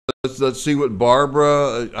let's see what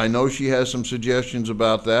Barbara. I know she has some suggestions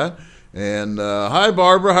about that. And hi,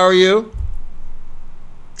 Barbara. How are you?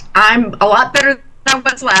 I'm a lot better than I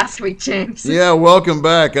was last week, James. Yeah, welcome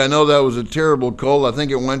back. I know that was a terrible cold. I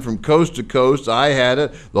think it went from coast to coast. I had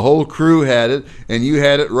it, the whole crew had it, and you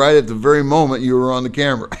had it right at the very moment you were on the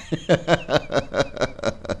camera.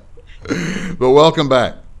 But welcome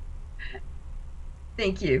back.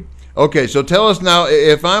 Thank you. Okay, so tell us now,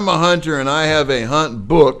 if I'm a hunter and I have a hunt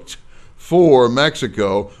booked for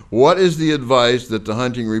Mexico, what is the advice that the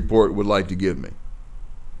hunting report would like to give me?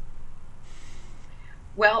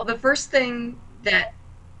 Well, the first thing that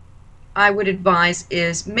I would advise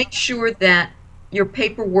is make sure that your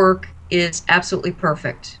paperwork is absolutely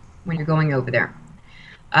perfect when you're going over there.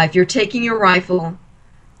 If you're taking your rifle,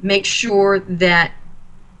 make sure that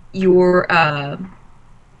your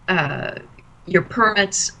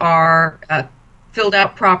permits are filled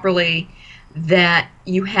out properly, that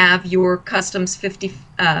you have your customs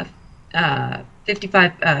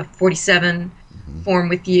 5547 form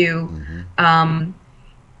with you.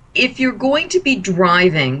 If you're going to be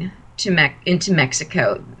driving into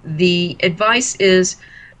Mexico, the advice is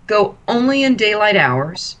go only in daylight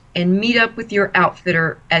hours and meet up with your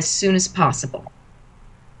outfitter as soon as possible.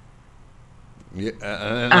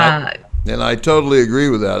 Yeah, and I totally agree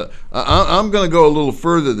with that. I'm going to go a little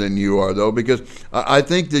further than you are, though, because I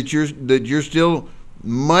think that you're still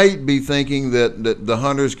might be thinking that the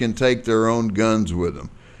hunters can take their own guns with them.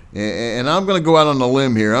 And I'm going to go out on a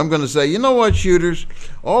limb here. I'm going to say, you know what, shooters?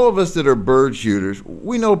 All of us that are bird shooters,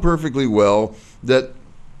 we know perfectly well that,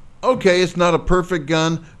 okay, it's not a perfect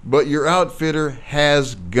gun, but your outfitter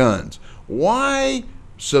has guns. Why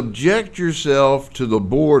subject yourself to the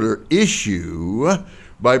border issue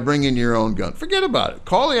by bringing your own gun? Forget about it.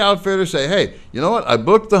 Call the outfitter, say, hey, you know what? I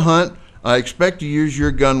booked the hunt. I expect to use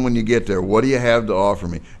your gun when you get there. What do you have to offer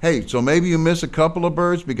me? Hey, so maybe you miss a couple of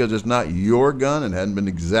birds because it's not your gun and hadn't been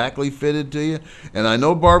exactly fitted to you. And I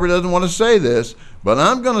know Barbara doesn't want to say this, but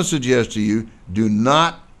I'm going to suggest to you, do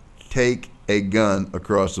not take a gun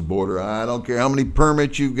across the border. I don't care how many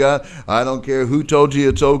permits you've got. I don't care who told you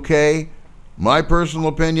it's okay. My personal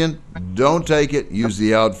opinion, don't take it. Use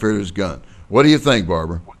the outfitter's gun. What do you think,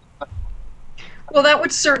 Barbara? Well, that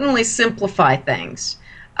would certainly simplify things.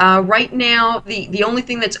 Right now, the only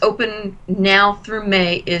thing that's open now through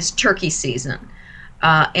May is turkey season.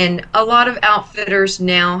 And a lot of outfitters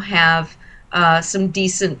now have some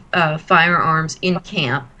decent firearms in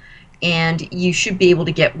camp, and you should be able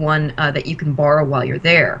to get one that you can borrow while you're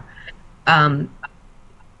there.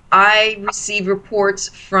 I receive reports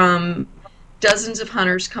from dozens of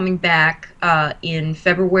hunters coming back in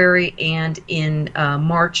February and in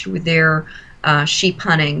March with their sheep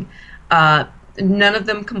hunting. None of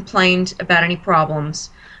them complained about any problems.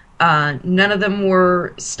 None of them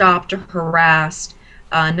were stopped or harassed.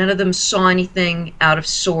 None of them saw anything out of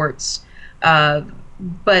sorts.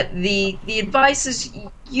 But the advice is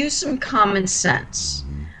use some common sense.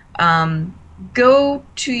 Go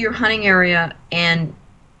to your hunting area and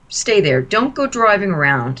stay there. Don't go driving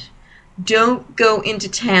around. Don't go into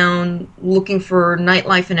town looking for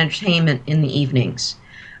nightlife and entertainment in the evenings.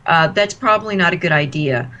 That's probably not a good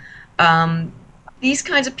idea. These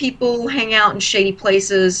kinds of people hang out in shady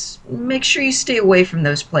places. Make sure you stay away from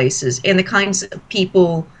those places and the kinds of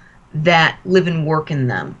people that live and work in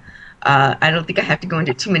them. I don't think I have to go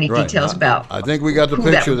into too many details about. I think we got the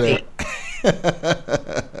picture there.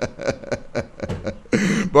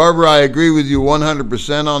 Barbara, I agree with you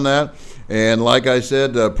 100% on that. And like I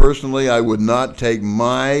said, personally, I would not take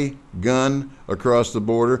my gun across the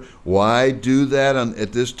border. Why do that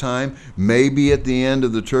at this time? Maybe at the end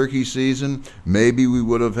of the turkey season, maybe we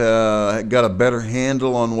would have got a better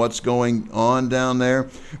handle on what's going on down there.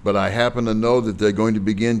 But I happen to know that they're going to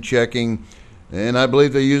begin checking, and I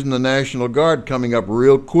believe they're using the National Guard coming up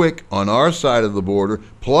real quick on our side of the border,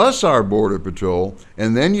 plus our Border Patrol,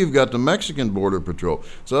 and then you've got the Mexican Border Patrol.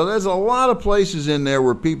 So there's a lot of places in there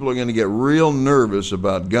where people are going to get real nervous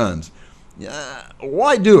about guns.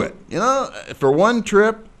 Why do it? You know, for one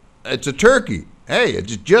trip, it's a turkey. Hey,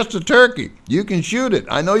 it's just a turkey. You can shoot it.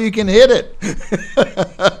 I know you can hit it.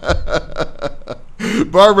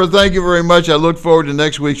 Barbara, thank you very much. I look forward to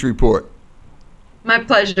next week's report. My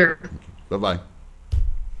pleasure. Bye-bye.